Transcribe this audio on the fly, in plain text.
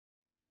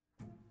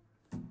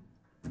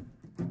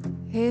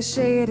Hey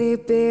shady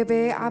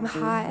baby, I'm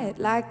hot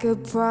like a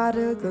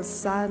prodigal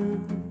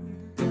son.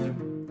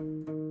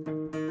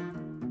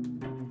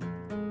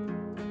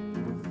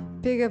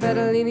 Pick a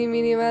petal, eeny,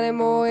 meeny, miny,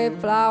 moe,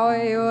 flower,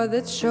 you're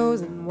the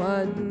chosen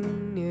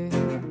one, yeah.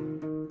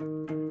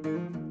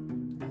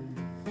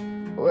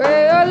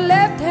 Where your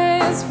left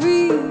hand's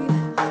free,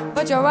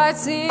 but your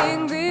right's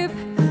in grip.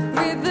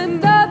 With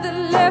another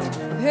left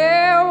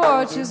hair,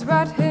 watch his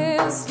right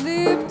hand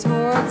slip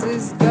towards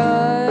his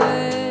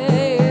gun.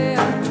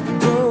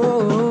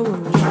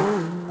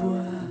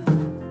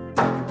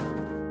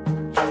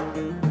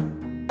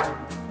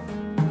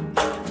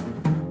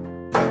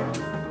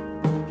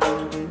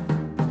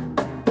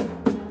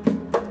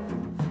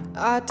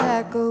 I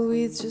tackle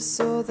weeds just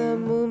so the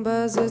moon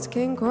buzzards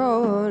can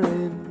crawl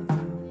in.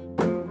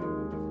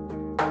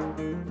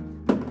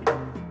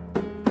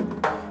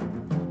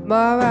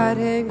 My right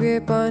hand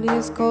grip on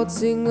his cold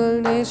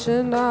single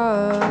nation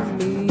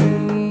army.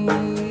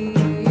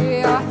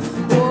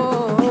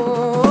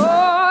 Oh,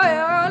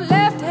 your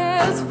left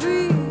hand's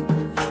free,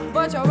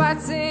 but your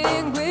right's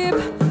in grip.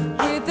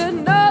 With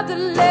another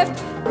left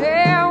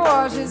hand,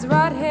 watch his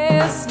right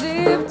hand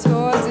slip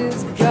towards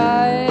his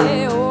guy.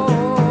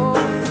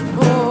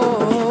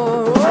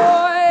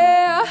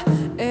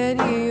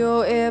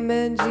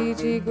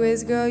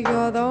 Quiz girl,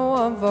 you're the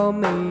one for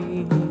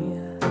me.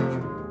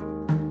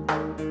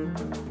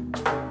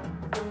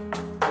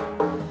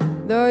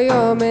 Though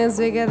your man's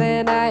bigger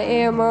than I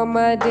am, on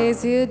my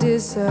days he'll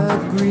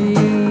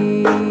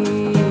disagree.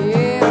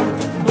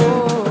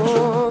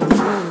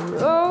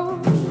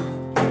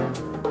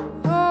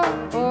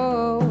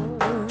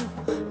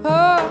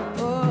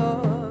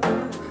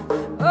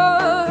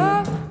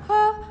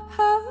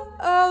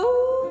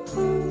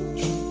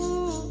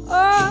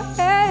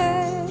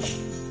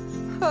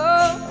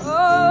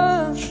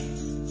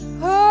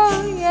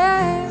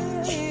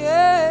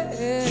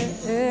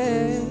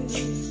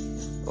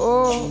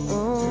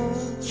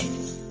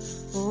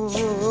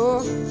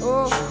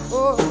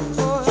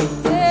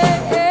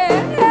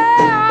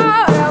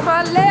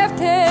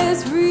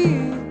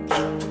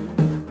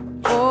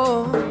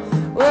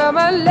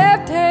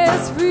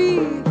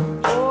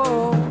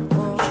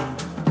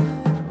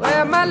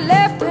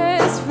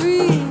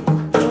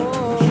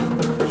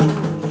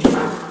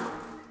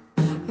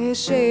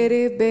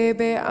 Shady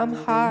baby, I'm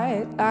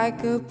hot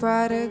like a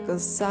prodigal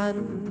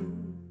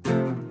son.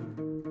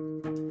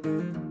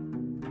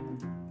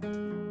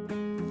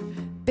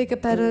 Pick a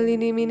petal,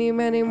 eeny, meeny,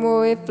 miny,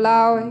 moe,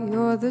 flower,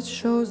 you're the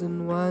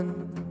chosen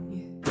one.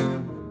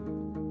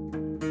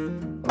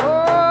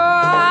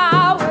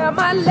 Oh, where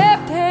my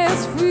left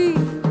hand's free,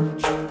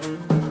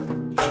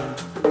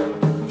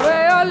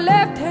 where your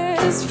left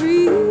hand's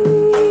free,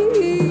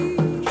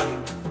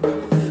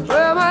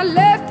 where my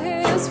left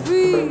hand's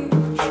free.